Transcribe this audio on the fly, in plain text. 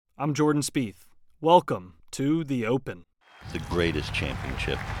I'm Jordan Spieth. Welcome to The Open. The greatest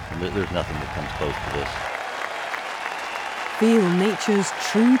championship, and there's nothing that comes close to this. Feel nature's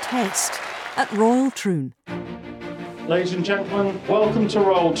true test at Royal Troon. Ladies and gentlemen, welcome to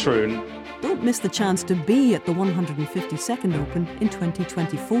Royal Troon. Don't miss the chance to be at the 152nd Open in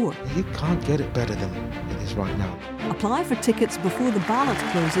 2024. You can't get it better than it is right now. Apply for tickets before the ballot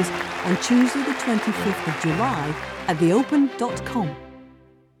closes on Tuesday the 25th of July at theopen.com.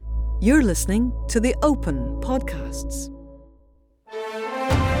 You're listening to The Open Podcasts.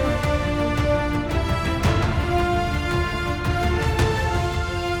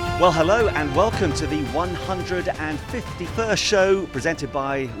 Well, hello and welcome to the 151st show presented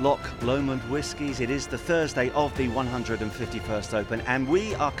by Loch Lomond Whiskies. It is the Thursday of the 151st Open, and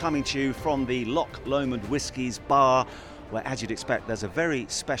we are coming to you from the Loch Lomond Whiskies bar, where, as you'd expect, there's a very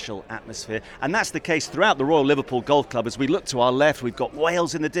special atmosphere. And that's the case throughout the Royal Liverpool Golf Club. As we look to our left, we've got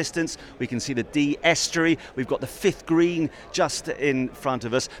Wales in the distance. We can see the Dee Estuary. We've got the fifth green just in front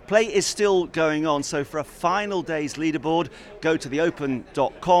of us. Play is still going on, so for a final day's leaderboard, go to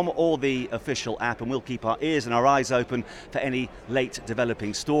theopen.com or the official app, and we'll keep our ears and our eyes open for any late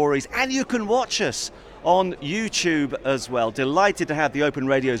developing stories. And you can watch us on YouTube as well. Delighted to have the Open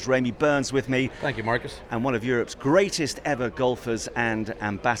Radio's Ramy Burns with me. Thank you, Marcus. And one of Europe's greatest ever golfers and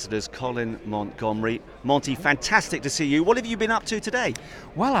ambassadors, Colin Montgomerie. Monty, fantastic to see you. What have you been up to today?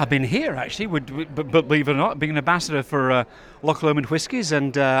 Well, I've been here actually, but believe it or not, being an ambassador for Loch Lomond Whiskies,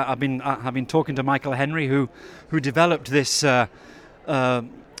 and I've been talking to Michael Henry, who developed this Open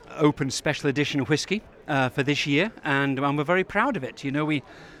Special Edition whisky for this year, and we're very proud of it. You know,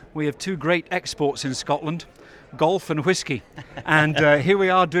 we have two great exports in Scotland, golf and whiskey, and here we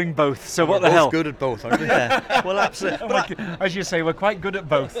are doing both. So what the hell? We're good at both, aren't we? Yeah, well, absolutely. But as you say, we're quite good at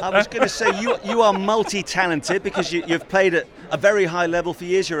both. I was going to say, you are multi-talented because you've played at a very high level for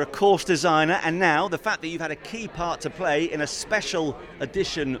years. You're a course designer, and now the fact that you've had a key part to play in a special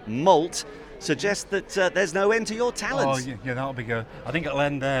edition malt suggests that there's no end to your talents. Oh, yeah, that'll be good. I think it'll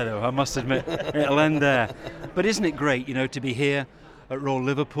end there, though, I must admit. It'll end there. But isn't it great, you know, to be here at Royal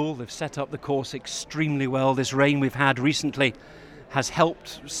Liverpool? They've set up the course extremely well. This rain we've had recently has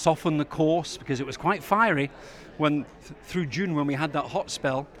helped soften the course because it was quite fiery when through June when we had that hot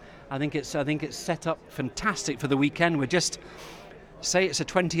spell. I think it's set up fantastic for the weekend. We're just say it's a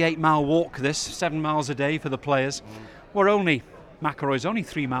 28-mile walk, this 7 miles a day for the players. McIlroy's only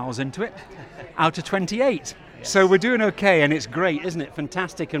 3 miles into it out of 28. Yes. So we're doing okay, and it's great, isn't it?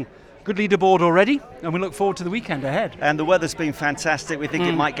 Fantastic, and good leaderboard already, and we look forward to the weekend ahead. And the weather's been fantastic. We think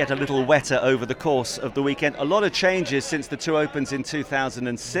it might get a little wetter over the course of the weekend. A lot of changes since the two Opens in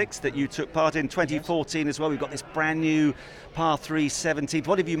 2006 that you took part in, 2014 as well. We've got this brand new par 3 17th.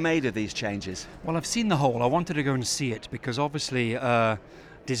 What have you made of these changes? Well, I've seen the hole. I wanted to go and see it because obviously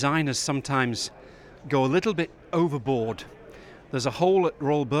designers sometimes go a little bit overboard. There's a hole at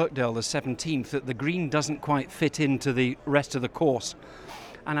Royal Birkdale, the 17th, that the green doesn't quite fit into the rest of the course.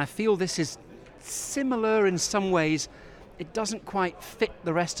 And I feel this is similar in some ways. It doesn't quite fit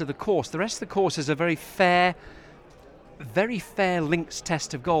the rest of the course. The rest of the course is a very fair links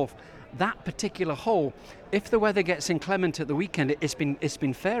test of golf. That particular hole, if the weather gets inclement at the weekend, it's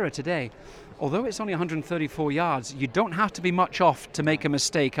been fairer today. Although it's only 134 yards, you don't have to be much off to make a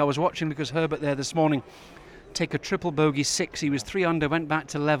mistake. I was watching Lucas Herbert there this morning take a triple bogey 6. He was 3 under, went back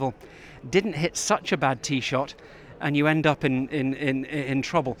to level, didn't hit such a bad tee shot, and you end up in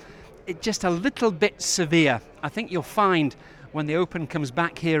trouble. It's just a little bit severe. I think you'll find when the Open comes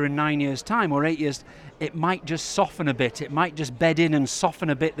back here in 9 years' time or 8 years, it might just soften a bit. It might just bed in and soften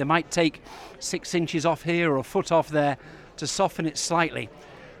a bit. They might take 6 inches off here or a foot off there to soften it slightly.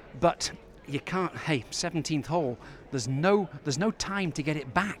 But you can't, 17th hole, there's no time to get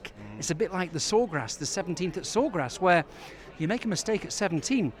it back. It's a bit like the Sawgrass, the 17th at Sawgrass, where you make a mistake at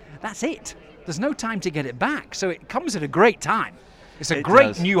 17, that's it. There's no time to get it back. So it comes at a great time. It's a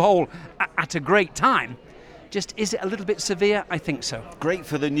great new hole at a great time. Just, is it a little bit severe? I think so. Great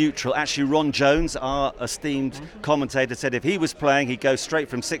for the neutral. Actually, Ron Jones, our esteemed commentator, said if he was playing, he'd go straight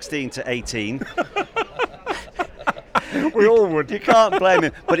from 16 to 18. We all would. You can't blame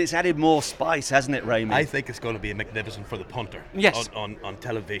him. But it's added more spice, hasn't it, Ramy? I think it's going to be magnificent for the punter. Yes. On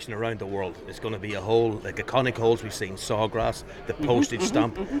television around the world. It's going to be a hole, like iconic holes we've seen, Sawgrass, the postage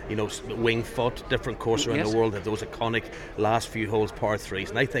stamp, you know, wing foot, different courses around the world have those iconic last few holes, par 3s.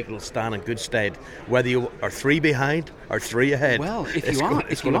 And I think it'll stand in good stead, whether you are 3 behind or 3 ahead. Well,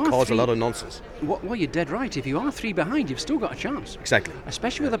 it's going to cause a lot of nonsense. Well, you're dead right. If you are 3 behind, you've still got a chance. Exactly.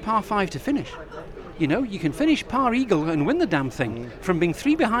 Especially with a par 5 to finish. You know, you can finish par eagle and win the damn thing from being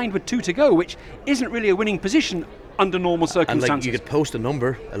 3 behind with 2 to go, which isn't really a winning position under normal circumstances. And you could post a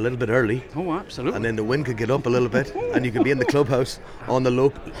number a little bit early. Oh, absolutely. And then the wind could get up a little bit, and you could be in the clubhouse on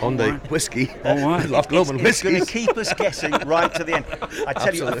the whiskey. Loch Lomond It's going whiskies. to keep us guessing right to the end. I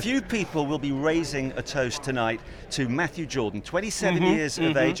tell you, Absolutely. a few people will be raising a toast tonight to Matthew Jordan, 27 years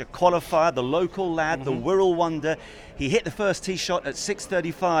of age, a qualifier, the local lad, the Wirral wonder. He hit the first tee shot at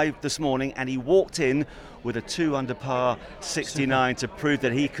 6:35 this morning, and he walked in with a 2 under par 69 to prove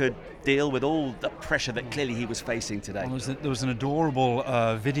that he could deal with all the pressure that clearly he was facing today. Well, there was an adorable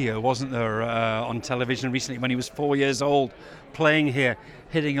video, wasn't there, on television recently when he was 4 years old, playing here,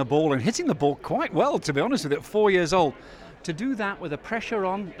 hitting a ball and hitting the ball quite well, to be honest with you, at 4 years old. To do that with the pressure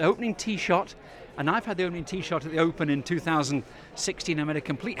on, the opening tee shot, and I've had the opening tee shot at the Open in 2016. I made a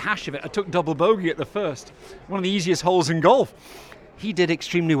complete hash of it. I took double bogey at the first, one of the easiest holes in golf. He did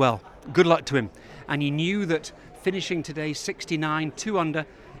extremely well. Good luck to him. And he knew that finishing today 69, 2 under,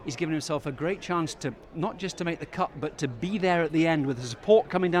 he's given himself a great chance to not just to make the cut, but to be there at the end with the support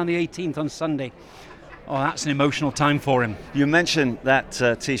coming down the 18th on Sunday. Oh, that's an emotional time for him. You mentioned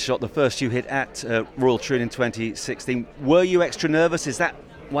that tee shot, the first you hit at Royal Troon in 2016. Were you extra nervous? Is that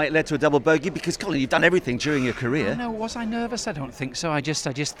why it led to a double bogey? Because, Colin, you've done everything during your career. No, was I nervous? I don't think so. I just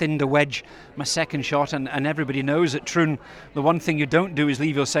thinned a wedge my second shot, and everybody knows at Troon the one thing you don't do is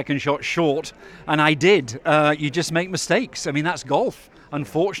leave your second shot short, and I did. You just make mistakes. I mean, that's golf,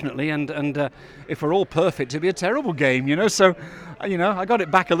 unfortunately, and if we're all perfect, it'd be a terrible game, you know. So, I got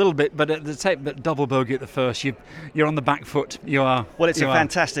it back a little bit, but at the double bogey at the first, you're on the back foot. You are. Well, it's a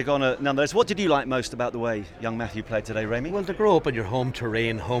fantastic honour nonetheless. What did you like most about the way young Matthew played today, Ramy? Well, to grow up in your home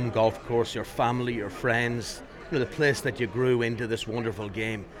terrain, home golf course, your family, your friends, the place that you grew into this wonderful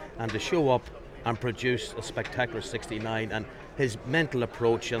game, and to show up and produce a spectacular 69, and his mental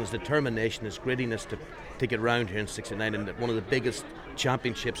approach and his determination, his grittiness to get round here in 69 and one of the biggest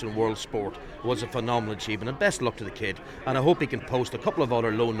championships in world sport was a phenomenal achievement, and best luck to the kid, and I hope he can post a couple of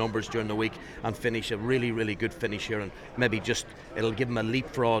other low numbers during the week and finish a really, really good finish here, and maybe just it'll give him a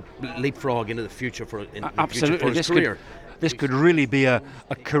leapfrog into the future for his career. This could really be a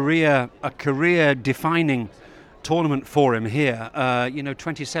career defining tournament for him here.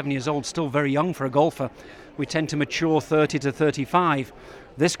 27 years old, still very young for a golfer. We tend to mature 30 to 35.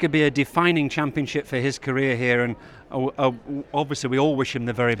 This could be a defining championship for his career here, and obviously we all wish him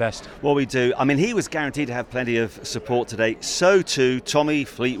the very best. Well, we do. I mean, he was guaranteed to have plenty of support today. So too Tommy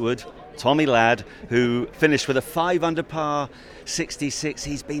Fleetwood, Tommy Ladd, who finished with a 5 under par 66.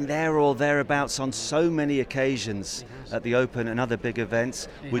 He's been there or thereabouts on so many occasions at the Open and other big events.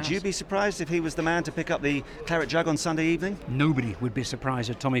 Would you be surprised if he was the man to pick up the claret jug on Sunday evening? Nobody would be surprised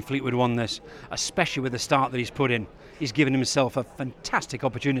if Tommy Fleetwood won this, especially with the start that he's put in. He's given himself a fantastic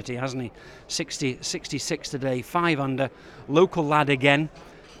opportunity, hasn't he? 66 today, 5 under, local lad again,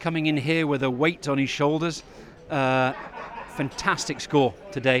 coming in here with a weight on his shoulders. Fantastic score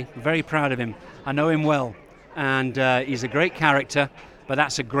today, very proud of him. I know him well, and he's a great character, but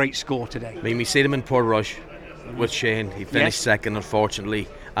that's a great score today. I mean, we see him in Portrush with Shane. He finished second, unfortunately,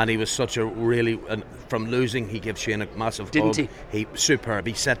 and he was such a really, from losing, he gave Shane a massive Didn't hug. He superb.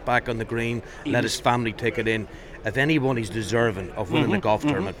 He sat back on the green, let his family take it in. If anybody's deserving of winning a golf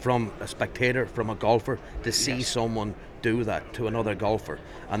tournament, from a spectator, from a golfer, to see someone do that to another golfer,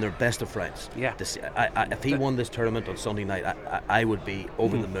 and they're best of friends. Yeah. If he won this tournament on Sunday night, I would be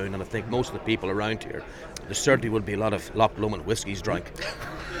over the moon, and I think most of the people around here, there certainly would be a lot of Loch Lomond whiskies drank.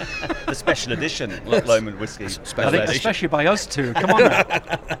 The special edition Loch Lomond whiskey. Especially by us two. Come on now.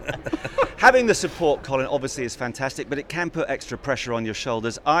 Having the support, Colin, obviously is fantastic, but it can put extra pressure on your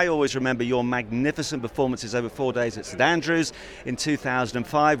shoulders. I always remember your magnificent performances over 4 days at St Andrews in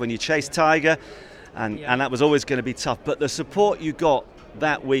 2005 when you chased Tiger, and that was always going to be tough. But the support you got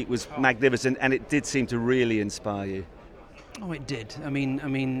that week was magnificent, and it did seem to really inspire you. Oh, it did. I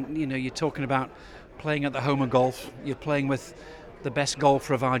mean, you're talking about playing at the home of golf. You're playing with the best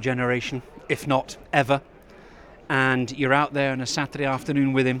golfer of our generation, if not ever. And you're out there on a Saturday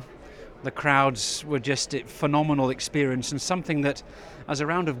afternoon with him. The crowds were just a phenomenal experience, and something that, as a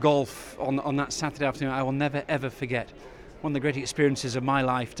round of golf on that Saturday afternoon, I will never ever forget. One of the great experiences of my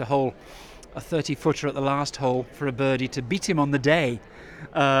life, to hole a 30-footer at the last hole for a birdie, to beat him on the day,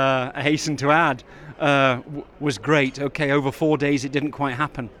 I hasten to add, was great. Okay, over 4 days it didn't quite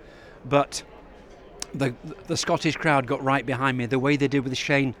happen, but the Scottish crowd got right behind me, the way they did with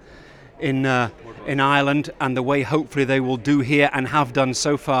Shane in Ireland, and the way hopefully they will do here and have done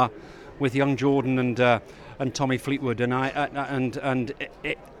so far with young Jordan and Tommy Fleetwood, and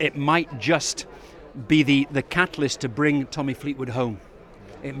it might just be the catalyst to bring Tommy Fleetwood home.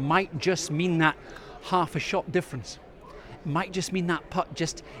 It might just mean that half a shot difference. It might just mean that putt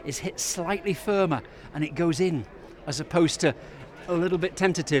just is hit slightly firmer and it goes in. as opposed to a little bit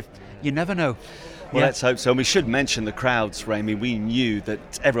tentative. You never know. Well, let's hope so. And we should mention the crowds, Rami. We knew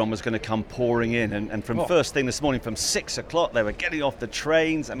that everyone was going to come pouring in. And from first thing this morning, from 6 o'clock, they were getting off the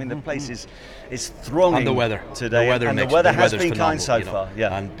trains. I mean, the place is thronging. And the weather today. The weather has been phenomenal, kind so far.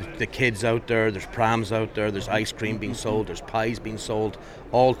 Yeah. And the kids out there, there's prams out there, there's ice cream being sold, there's pies being sold,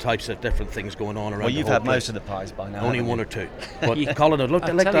 all types of different things going on around. Well, you've the had whole most of the pies by now. Only one or two. But Colin, I'd like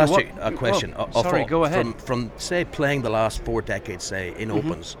to ask you a question. Sorry, go ahead. From say playing the last 4 decades, say in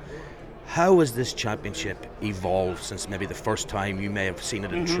Opens, how has this championship evolved since maybe the first time you may have seen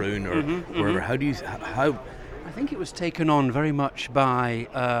it in Troon or wherever? How? I think it was taken on very much by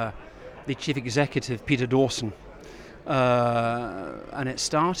the chief executive, Peter Dawson. And it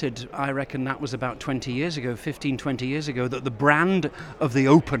started, I reckon that was about 20 years ago, 15, 20 years ago, that the brand of the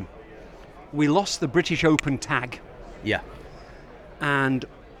Open, we lost the British Open tag. Yeah. And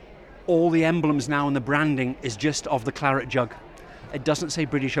all the emblems now and the branding is just of the claret jug. It doesn't say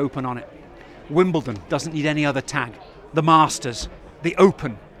British Open on it. Wimbledon doesn't need any other tag. The Masters, the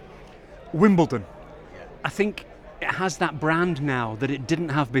Open, Wimbledon. I think it has that brand now that it didn't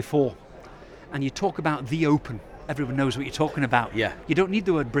have before. And you talk about the Open, everyone knows what you're talking about. Yeah. You don't need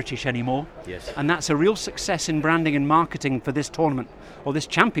the word British anymore. Yes. And that's a real success in branding and marketing for this tournament, or this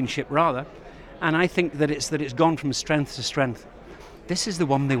championship rather. And I think that it's gone from strength to strength. This is the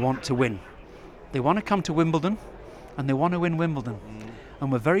one they want to win. They want to come to Wimbledon, and they want to win Wimbledon.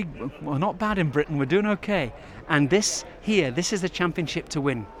 And we're not bad in Britain, we're doing okay. And this is the championship to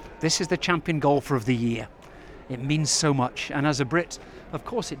win. This is the champion golfer of the year. It means so much. And as a Brit, of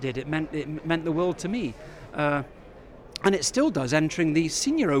course it did. It meant the world to me. And it still does, entering the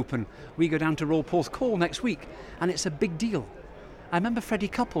Senior Open. We go down to Royal Porthcawl next week, and it's a big deal. I remember Freddie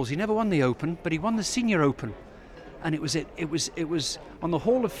Couples, he never won the Open, but he won the Senior Open. And it was on the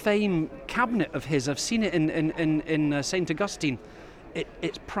Hall of Fame cabinet of his. I've seen it in St. Augustine.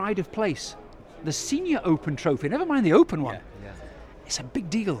 It's pride of place. The Senior Open trophy, never mind the Open one. Yeah. It's a big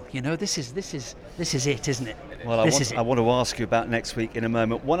deal, you know. This is it, isn't it? Well, I want to ask you about next week in a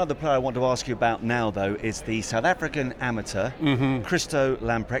moment. One other player I want to ask you about now, though, is the South African amateur, Christo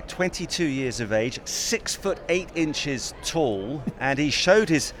Lamprecht, 22 years of age, 6'8" tall, and he showed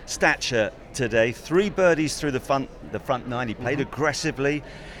his stature today. 3 birdies through the front 9. He played aggressively.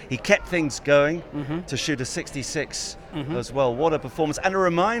 He kept things going to shoot a 66 as well. What a performance. And a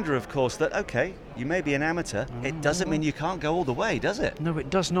reminder, of course, that, okay, you may be an amateur. It doesn't mean you can't go all the way, does it? No, it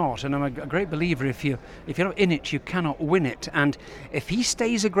does not. And I'm a great believer, if you're not in it, you cannot win it. And if he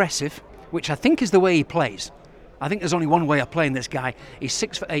stays aggressive, which I think is the way he plays, I think there's only one way of playing this guy. He's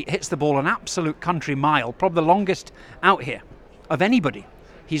 6'8", hits the ball an absolute country mile, probably the longest out here of anybody.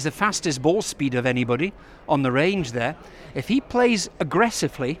 He's the fastest ball speed of anybody on the range there. If he plays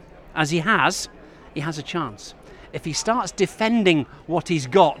aggressively, as he has a chance. If he starts defending what he's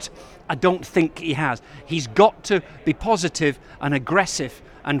got, I don't think he has. He's got to be positive and aggressive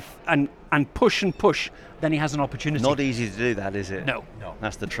and push and push. Then he has an opportunity. Not easy to do that, is it? No.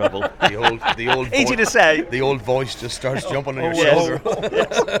 That's the trouble. The old easy to say. The old voice just starts jumping on your shoulder.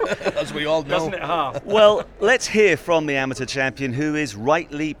 As we all know. Doesn't it half? Well, let's hear from the amateur champion, who is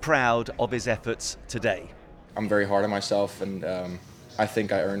rightly proud of his efforts today. I'm very hard on myself, and I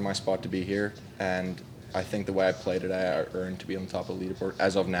think I earned my spot to be here, and I think the way I played today, I earned to be on top of the leaderboard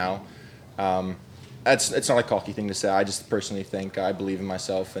as of now. It's not a cocky thing to say. I just personally think I believe in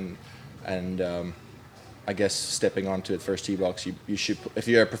myself, and I guess stepping onto the first tee box, you should, if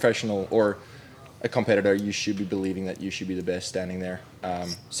you're a professional or a competitor, you should be believing that you should be the best standing there.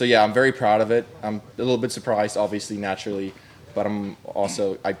 So yeah, I'm very proud of it. I'm a little bit surprised, obviously, naturally, but I'm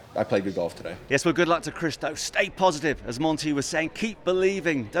also, I played good golf today. Yes, well, good luck to Christo. Stay positive, as Monty was saying. Keep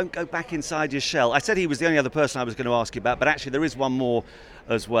believing. Don't go back inside your shell. I said he was the only other person I was going to ask you about, but actually there is one more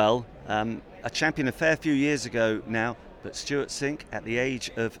as well. A champion a fair few years ago now, but Stuart Sink, at the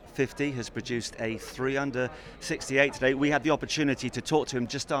age of 50, has produced a 3 under 68 today. We had the opportunity to talk to him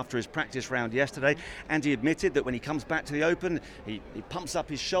just after his practice round yesterday, and he admitted that when he comes back to the Open, he pumps up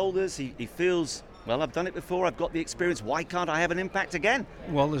his shoulders, he feels, well, I've done it before, I've got the experience, why can't I have an impact again?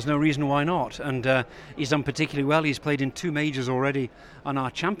 Well, there's no reason why not, and he's done particularly well. He's played in 2 majors already on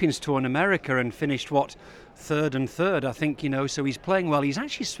our Champions Tour in America and finished, third and third, I think, so he's playing well. He's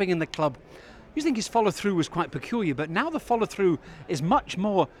actually swinging the club. You think his follow-through was quite peculiar, but now the follow-through is much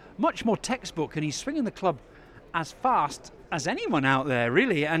more textbook, and he's swinging the club as fast as anyone out there,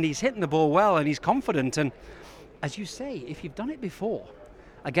 really, and he's hitting the ball well, and he's confident. And as you say, if you've done it before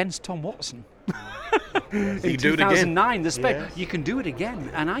against Tom Watson, in You do it again. 2009, the spec. Yes. You can do it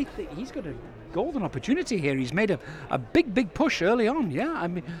again, and I think he's got a golden opportunity here. He's made a big push early on. Yeah, I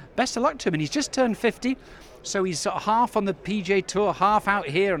mean, best of luck to him. And he's just turned 50, so he's sort of half on the PJ Tour, half out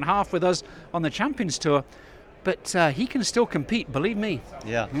here, and half with us on the Champions Tour. But he can still compete, believe me.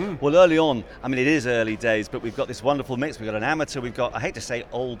 Yeah. Well, early on, I mean, it is early days, but we've got this wonderful mix. We've got an amateur. We've got, I hate to say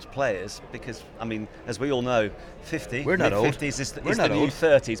old players, because, I mean, as we all know, 50, We're not old. mid-50s is We're the not new old.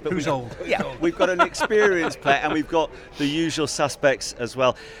 30s. But Who's old? Yeah, we've got an experienced player, and we've got the usual suspects as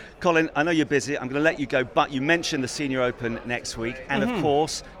well. Colin, I know you're busy. I'm going to let you go, but you mentioned the Senior Open next week, and of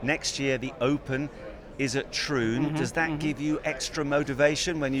course, next year the Open is at Troon. Does that give you extra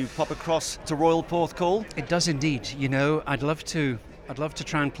motivation when you pop across to Royal Porthcawl? It does indeed. You know, I'd love to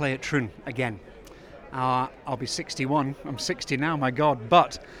try and play at Troon again. I'll be 61. I'm 60 now, my God.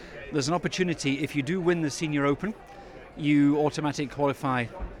 But there's an opportunity. If you do win the Senior Open, you automatically qualify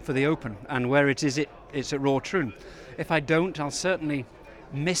for the Open. And where it is, it's at Royal Troon. If I don't, I'll certainly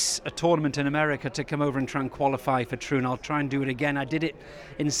miss a tournament in America to come over and try and qualify for Troon. I'll try and do it again. I did it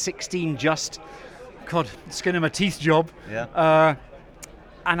in 16 just. God, skin of my teeth job. Yeah.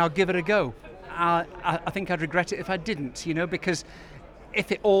 And I'll give it a go. I think I'd regret it if I didn't, you know, because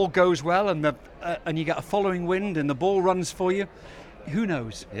if it all goes well and you get a following wind and the ball runs for you, who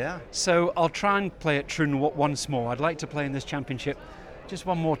knows? Yeah. So I'll try and play at Troon once more. I'd like to play in this championship just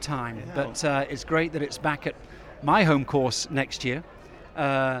one more time. Yeah. But it's great that it's back at my home course next year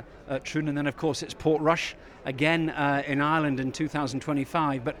at Troon, and then of course it's Portrush again in Ireland in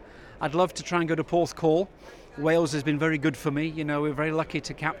 2025. But I'd love to try and go to Porthcawl. Wales has been very good for me. You know, we're very lucky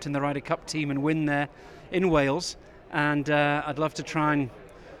to captain the Ryder Cup team and win there in Wales. And I'd love to try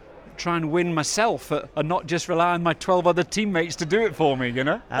and win myself and not just rely on my 12 other teammates to do it for me, you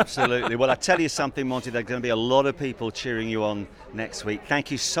know? Absolutely. Well, I tell you something, Monty, there are going to be a lot of people cheering you on next week.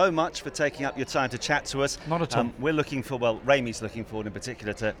 Thank you so much for taking up your time to chat to us. Not at all. We're looking for, well, Ramey's looking forward in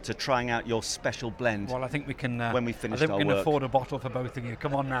particular to trying out your special blend. Well, I think we can. When we finish I think our we can work. afford a bottle for both of you.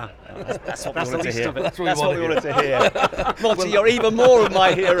 Come on now. That's what That's we wanted the to least hear. of it. That's what we wanted to hear. Monty, you're even more of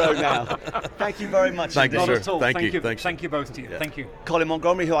my hero now. Thank you very much. Thank you, indeed. Not sir. at all. Thank you. Thank you both to you. Yeah. Thank you. Colin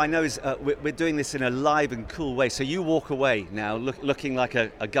Montgomerie, who I know is, we're doing this in a live and cool way. So you walk away now looking like a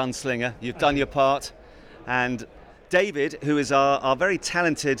gunslinger. You've done your part. And David, who is our very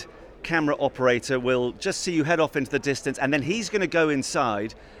talented camera operator, will just see you head off into the distance, and then he's going to go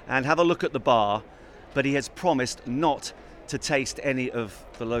inside and have a look at the bar, but he has promised not to taste any of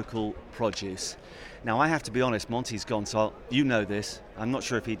the local produce. Now, I have to be honest, Monty's gone, so you know this. I'm not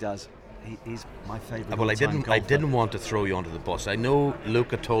sure if he does. He's my favourite. Well, I all-time didn't golfer. want to throw you under the bus. I know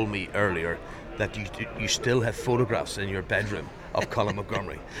Luca told me earlier that you still have photographs in your bedroom of Colin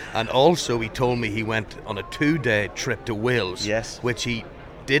Montgomerie, and also he told me he went on a 2-day trip to Wales. Yes. Which he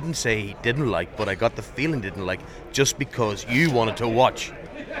didn't say he didn't like, but I got the feeling he didn't like just because you wanted to watch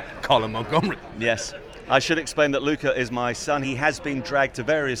Colin Montgomerie. Yes. I should explain that Luca is my son. He has been dragged to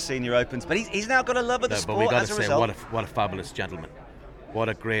various Senior Opens, but he's now got a love of the But sport we got as to a say, result. what a fabulous gentleman. What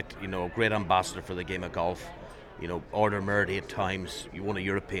a great ambassador for the game of golf. You know, Order Murdy at times, one of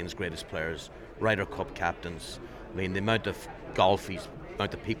Europeans' greatest players, Ryder Cup captains. I mean, the amount of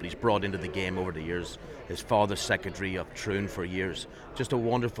people he's brought into the game over the years. His father's secretary of Troon for years. Just a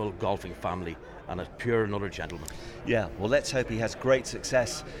wonderful golfing family and a pure another gentleman. Yeah, well, let's hope he has great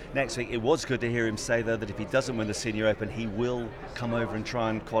success next week. It was good to hear him say, though, that if he doesn't win the Senior Open, he will come over and try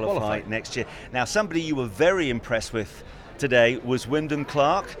and qualify next year. Now, somebody you were very impressed with today was Wyndham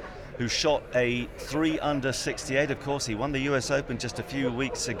Clark, who shot a 3 under 68. Of course, he won the US Open just a few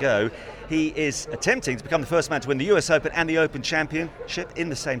weeks ago. He is attempting to become the first man to win the US Open and the Open Championship in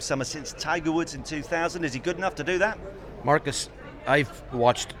the same summer since Tiger Woods in 2000. Is he good enough to do that? Marcus, I've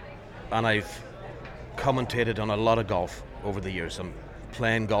watched and I've commentated on a lot of golf over the years. I'm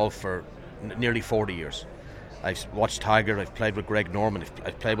playing golf for nearly 40 years. I've watched Tiger, I've played with Greg Norman,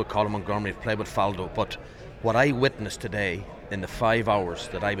 I've played with Colin Montgomerie, I've played with Faldo, but what I witnessed today in the 5 hours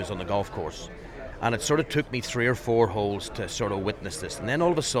that I was on the golf course, and it sort of took me 3 or 4 holes to sort of witness this, and then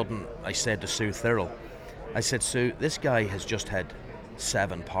all of a sudden I said to Sue Thurl, I said, Sue, this guy has just had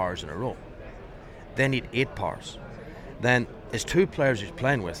 7 pars in a row. Then he'd 8 pars. Then his 2 players he was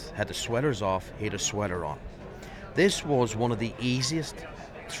playing with had the sweaters off, he had a sweater on. This was one of the easiest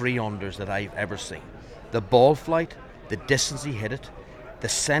 3-unders that I've ever seen. The ball flight, the distance he hit it, the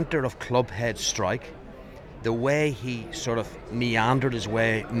centre of club head strike, the way he sort of meandered his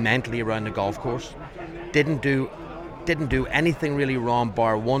way mentally around the golf course, didn't do anything really wrong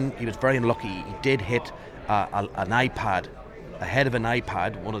bar one. He was very unlucky. He did hit an iPad, ahead of an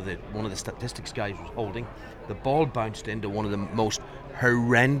iPad, one of the statistics guys was holding. The ball bounced into one of the most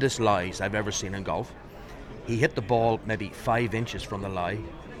horrendous lies I've ever seen in golf. He hit the ball maybe 5 inches from the lie,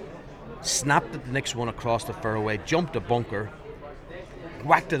 snapped at the next one across the fairway, jumped a bunker,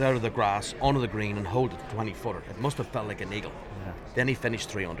 whacked it out of the grass onto the green and holed it 20-footer. It must have felt like an eagle. Yeah. Then he finished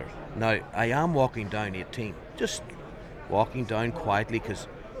 3 under. Now, I am walking down 18, just walking down quietly because,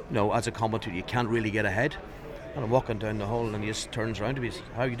 as a commentator, you can't really get ahead. And I'm walking down the hole and he just turns around to me and says,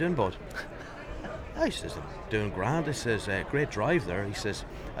 "How are you doing, bud?" I says, "I'm doing grand." He says, "Great drive there." He says,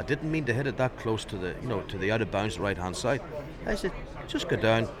 "I didn't mean to hit it that close to the out of bounds right hand side." I said, "Just go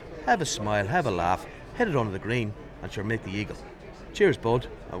down, have a smile, have a laugh, hit it onto the green and sure make the eagle. Cheers, bud."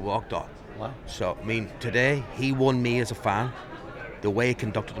 I walked on. Wow. So, today he won me as a fan, the way he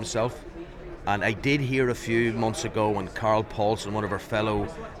conducted himself. And I did hear a few months ago when Carl Paulson, one of our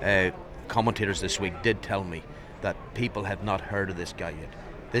fellow commentators this week, did tell me that people had not heard of this guy yet.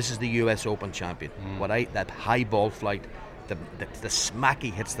 This is the US Open champion. That high ball flight, the smack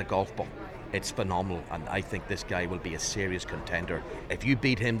he hits the golf ball, it's phenomenal. And I think this guy will be a serious contender. If you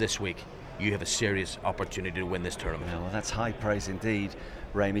beat him this week, you have a serious opportunity to win this tournament. Yeah, well, that's high praise indeed,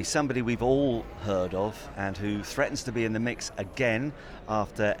 Ramey. Somebody we've all heard of and who threatens to be in the mix again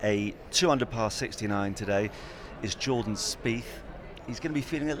after a 2-under par 69 today is Jordan Spieth. He's going to be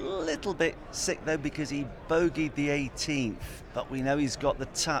feeling a little bit sick though because he bogeyed the 18th, but we know he's got the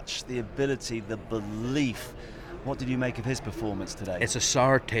touch, the ability, the belief. What did you make of his performance today? It's a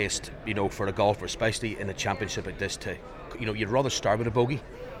sour taste, for a golfer, especially in a championship like this. You'd rather start with a bogey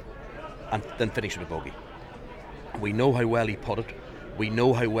and then finish with a bogey. We know how well he putted. We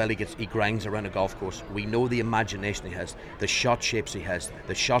know how well he grinds around a golf course. We know the imagination he has, the shot shapes he has,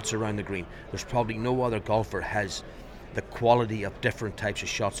 the shots around the green. There's probably no other golfer has the quality of different types of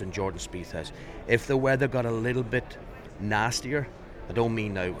shots than Jordan Spieth has. If the weather got a little bit nastier, I don't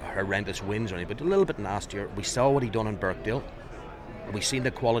mean now horrendous winds or anything, but a little bit nastier. We saw what he done in Birkdale. We've seen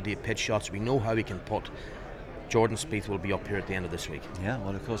the quality of pitch shots. We know how he can putt. Jordan Spieth will be up here at the end of this week. Yeah,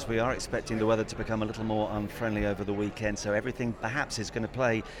 well, of course, we are expecting the weather to become a little more unfriendly over the weekend, so everything perhaps is going to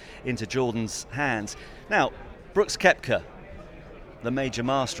play into Jordan's hands. Now, Brooks Koepka, the major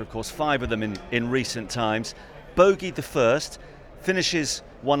master, of course, 5 of them in recent times, bogeyed the first, finishes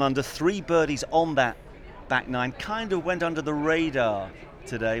 1 under, 3 birdies on that back 9, kind of went under the radar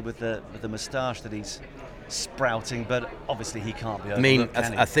today with the moustache that he's sprouting, but obviously he can't be overlooked,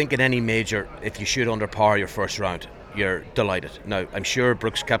 I think in any major, if you shoot under par your first round, you're delighted. Now, I'm sure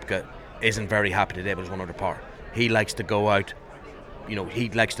Brooks Koepka isn't very happy today, but he's 1 under par. He likes to go out, he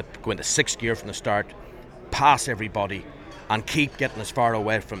likes to go into 6th gear from the start, pass everybody, and keep getting as far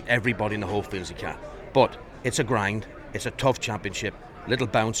away from everybody in the whole field as he can. But it's a grind, it's a tough championship, little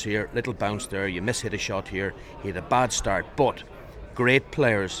bounce here, little bounce there, you miss-hit a shot here, he had a bad start, but great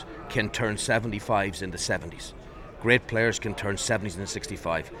players can turn 75s into 70s. Great players can turn 70s into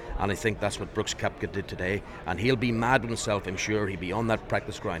 65, and I think that's what Brooks Koepka did today, and he'll be mad with himself, I'm sure. He'll be on that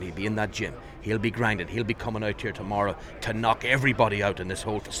practice ground, he'll be in that gym, he'll be grinding, he'll be coming out here tomorrow to knock everybody out in this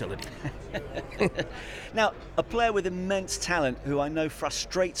whole facility. Now, a player with immense talent who I know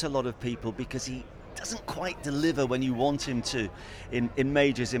frustrates a lot of people because he doesn't quite deliver when you want him to, in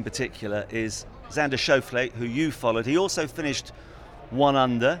majors in particular, is Xander Schauffele, who you followed. He also finished 1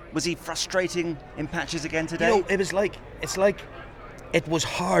 under. Was he frustrating in patches again today? It was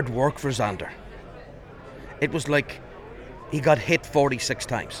hard work for Xander. It was like he got hit 46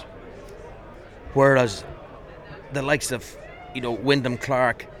 times. Whereas the likes of, Wyndham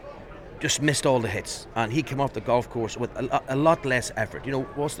Clark just missed all the hits, and he came off the golf course with a lot less effort.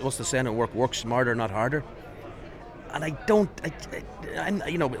 What's the saying at work? Work smarter, not harder. And I'm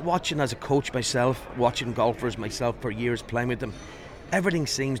watching as a coach myself, watching golfers myself for years, playing with them. Everything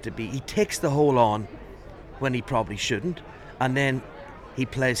seems to be, he takes the hole on when he probably shouldn't, and then he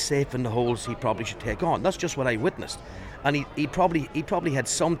plays safe in the holes he probably should take on. That's just what I witnessed. And he probably had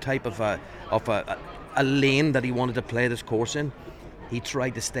some type of a lane that he wanted to play this course in. He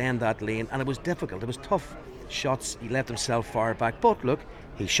tried to stay in that lane, and it was difficult. It was tough shots. He left himself far back. But look,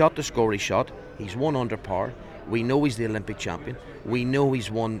 he shot the score he shot. He's 1 under par. We know he's the Olympic champion. We know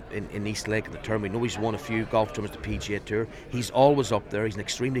he's won in East Lake in the tournament. We know he's won a few golf tournaments, the PGA Tour. He's always up there. He's an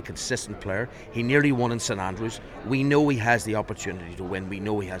extremely consistent player. He nearly won in St Andrews. We know he has the opportunity to win. We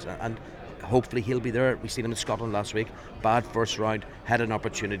know he has, and hopefully he'll be there. We seen him in Scotland last week. Bad first round, had an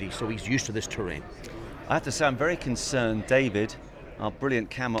opportunity, so he's used to this terrain. I have to say I'm very concerned. David, our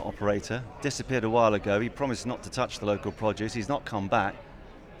brilliant camera operator, disappeared a while ago. He promised not to touch the local produce. He's not come back.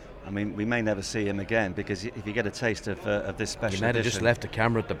 I mean, we may never see him again, because if you get a taste of this special he might have just left the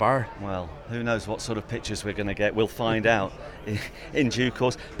camera at the bar. Well, who knows what sort of pictures we're going to get. We'll find out in due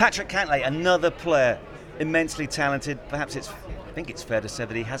course. Patrick Cantlay, another player immensely talented. Perhaps I think it's fair to say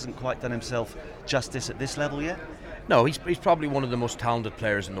that he hasn't quite done himself justice at this level yet. No, he's probably one of the most talented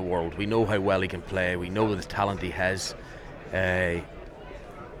players in the world. We know how well he can play. We know the talent he has. I'm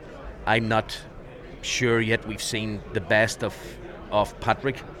not sure yet we've seen the best of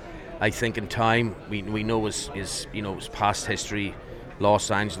Patrick. I think in time we know his past history,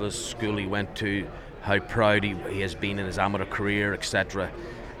 Los Angeles, school he went to, how proud he has been in his amateur career, etc.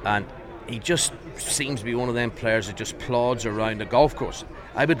 And he just seems to be one of them players that just plods around the golf course.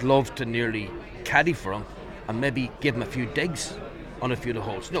 I would love to nearly caddy for him and maybe give him a few digs on a few of the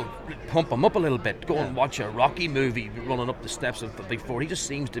holes. No, pump him up a little bit. Go and watch a Rocky movie running up the steps of the Big Four. He just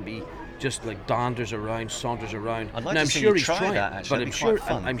seems to be just like saunters around. I'd like to see you try that, actually.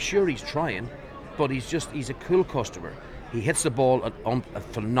 I'm sure he's trying, but he's a cool customer. He hits the ball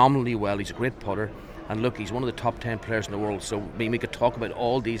phenomenally well. He's a great putter. And look, he's one of the top 10 players in the world, so we could talk about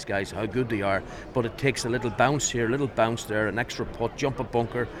all these guys, how good they are, but it takes a little bounce here, a little bounce there, an extra putt, jump a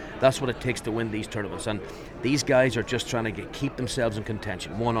bunker. That's what it takes to win these tournaments. And these guys are just trying to keep themselves in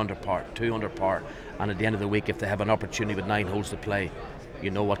contention. 1 under par, 2 under par, and at the end of the week, if they have an opportunity with 9 holes to play,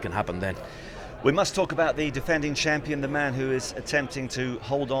 you know what can happen then. We must talk about the defending champion, the man who is attempting to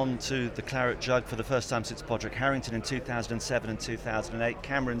hold on to the claret jug for the first time since Podrick Harrington in 2007 and 2008.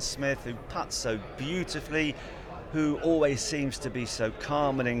 Cameron Smith, who putts so beautifully, who always seems to be so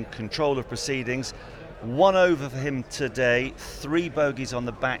calm and in control of proceedings. 1 over for him today, 3 bogeys on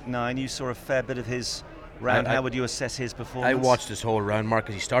the back 9. You saw a fair bit of his round. How would you assess his performance? I watched this whole round,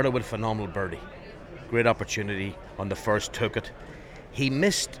 Marcus. He started with a phenomenal birdie. Great opportunity on the first, took it. He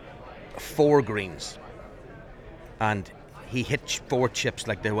missed 4 greens and he hit 4 chips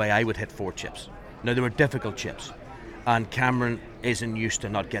like the way I would hit 4 chips. Now, they were difficult chips, and Cameron isn't used to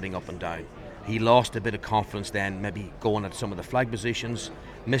not getting up and down. He lost a bit of confidence then, maybe going at some of the flag positions,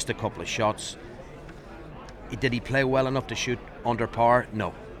 missed a couple of shots. Did he play well enough to shoot under par?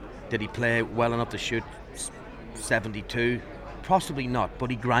 No. Did he play well enough to shoot 72? Possibly not, but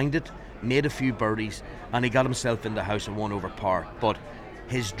he grinded, made a few birdies, and he got himself in the house and 1 over par. But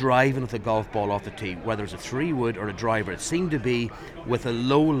his driving of the golf ball off the tee, whether it's a 3-wood or a driver, it seemed to be with a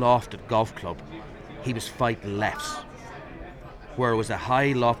low lofted golf club, he was fighting lefts. Where it was a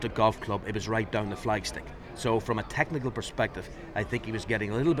high lofted golf club, it was right down the flagstick. So from a technical perspective, I think he was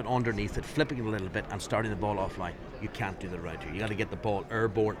getting a little bit underneath it, flipping it a little bit and starting the ball offline. You can't do that around here. You got to get the ball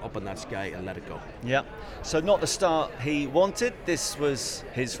airborne up in that sky and let it go. Yeah, so not the start he wanted. This was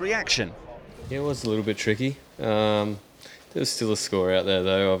his reaction. Yeah, it was a little bit tricky. There was still a score out there,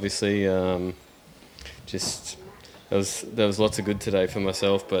 though. Obviously, there was lots of good today for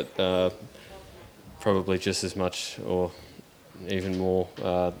myself, but probably just as much or even more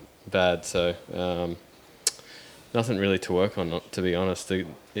bad. So nothing really to work on, to be honest.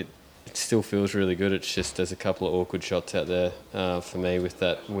 It still feels really good. It's just there's a couple of awkward shots out there for me with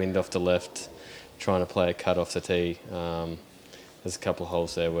that wind off the left, trying to play a cut off the tee. There's a couple of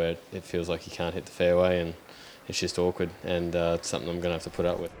holes there where it feels like you can't hit the fairway, and it's just awkward, and it's something I'm going to have to put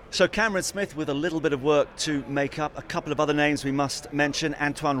up with. So Cameron Smith with a little bit of work to make up. A couple of other names we must mention.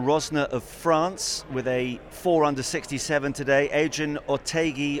 Antoine Rosner of France with a 4 under 67 today. Adrian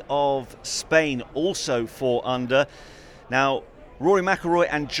Ortegui of Spain also 4 under. Now, Rory McIlroy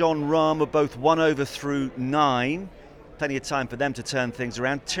and John Rahm are both 1 over through 9. Plenty of time for them to turn things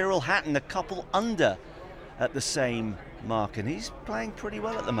around. Tyrrell Hatton a couple under at the same mark, and he's playing pretty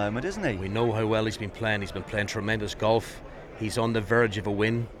well at the moment, isn't he? We know how well he's been playing. He's been playing tremendous golf. He's on the verge of a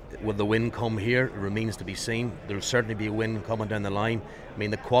win. Will the win come here? It remains to be seen. There will certainly be a win coming down the line. I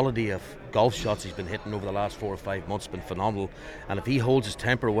mean, the quality of golf shots he's been hitting over the last 4 or 5 months has been phenomenal, and if he holds his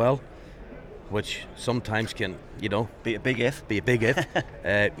temper well, which sometimes can, be a big if.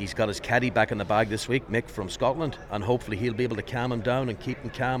 He's got his caddy back in the bag this week, Mick from Scotland, and hopefully he'll be able to calm him down and keep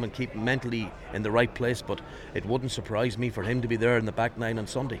him calm and keep him mentally in the right place. But it wouldn't surprise me for him to be there in the back 9 on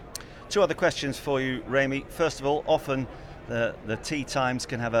Sunday. 2 other questions for you, Ramy. First of all, often the tee times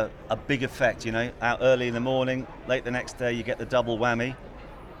can have a big effect, out early in the morning, late the next day you get the double whammy.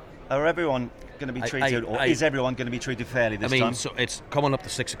 Are everyone going to be treated, is everyone going to be treated fairly this time? So it's coming up to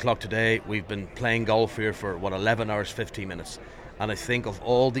 6 o'clock today. We've been playing golf here for 11 hours 15 minutes, and I think of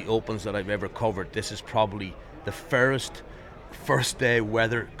all the Opens that I've ever covered, this is probably the fairest first day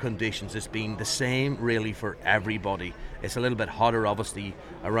weather conditions. It's been the same really for everybody. It's a little bit hotter obviously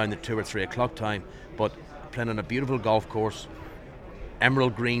around the 2 or 3 o'clock time, but playing on a beautiful golf course,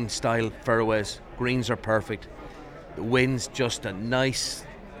 emerald green style fairways, greens are perfect, the wind's just a nice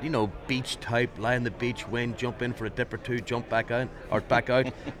beach type, lie on the beach, wind, jump in for a dip or two, jump back out.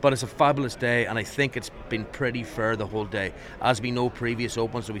 But it's a fabulous day, and I think it's been pretty fair the whole day. As we know, previous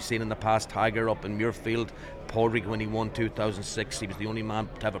Opens that we've seen in the past, Tiger up in Muirfield, Padraig when he won 2006, he was the only man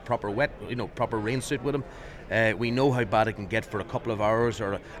to have a proper proper rain suit with him. We know how bad it can get for a couple of hours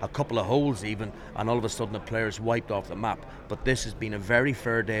or a couple of holes even, and all of a sudden the player's wiped off the map. But this has been a very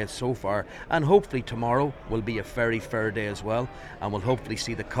fair day so far, and hopefully tomorrow will be a very fair day as well, and we'll hopefully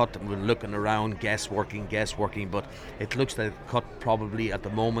see the cut, and we're looking around, guessworking, but it looks like the cut probably at the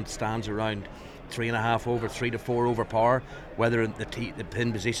moment stands around 3.5 over, 3 to 4 over par. Whether the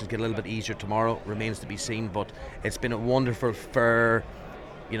pin positions get a little bit easier tomorrow remains to be seen, but it's been a wonderful, fair,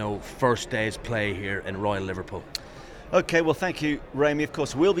 first day's play here in Royal Liverpool. Okay, well, thank you, Ramey. Of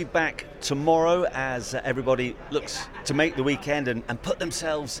course, we'll be back tomorrow as everybody looks to make the weekend and put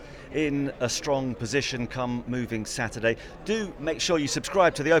themselves in a strong position come moving Saturday. Do make sure you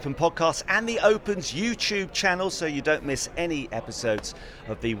subscribe to the Open podcast and the Open's YouTube channel so you don't miss any episodes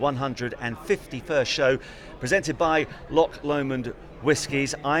of the 151st show presented by Loch Lomond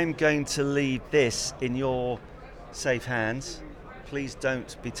Whiskies. I'm going to leave this in your safe hands. Please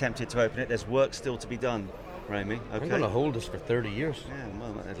don't be tempted to open it. There's work still to be done, Ramey. Okay. I'm going to hold this for 30 years. Yeah,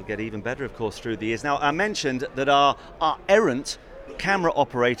 well, it'll get even better, of course, through the years. Now, I mentioned that our errant camera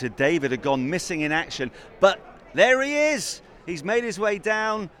operator, David, had gone missing in action, but there he is. He's made his way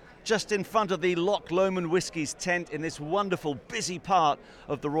down just in front of the Loch Lomond Whiskies tent in this wonderful, busy part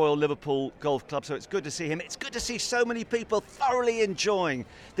of the Royal Liverpool Golf Club. So it's good to see him. It's good to see so many people thoroughly enjoying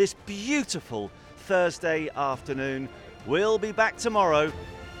this beautiful Thursday afternoon. We'll be back tomorrow.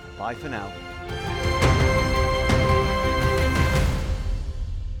 Bye for now.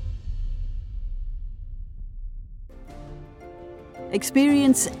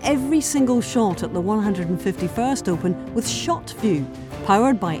 Experience every single shot at the 151st Open with Shot View,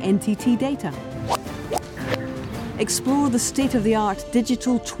 powered by NTT Data. Explore the state-of-the-art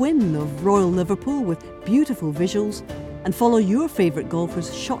digital twin of Royal Liverpool with beautiful visuals, and follow your favourite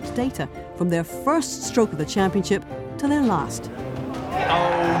golfers' shot data from their first stroke of the championship to their last.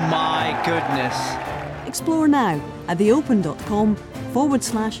 Oh my goodness. Explore now at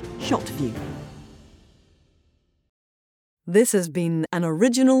theopen.com/shotview. This has been an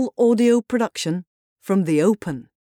original audio production from The Open.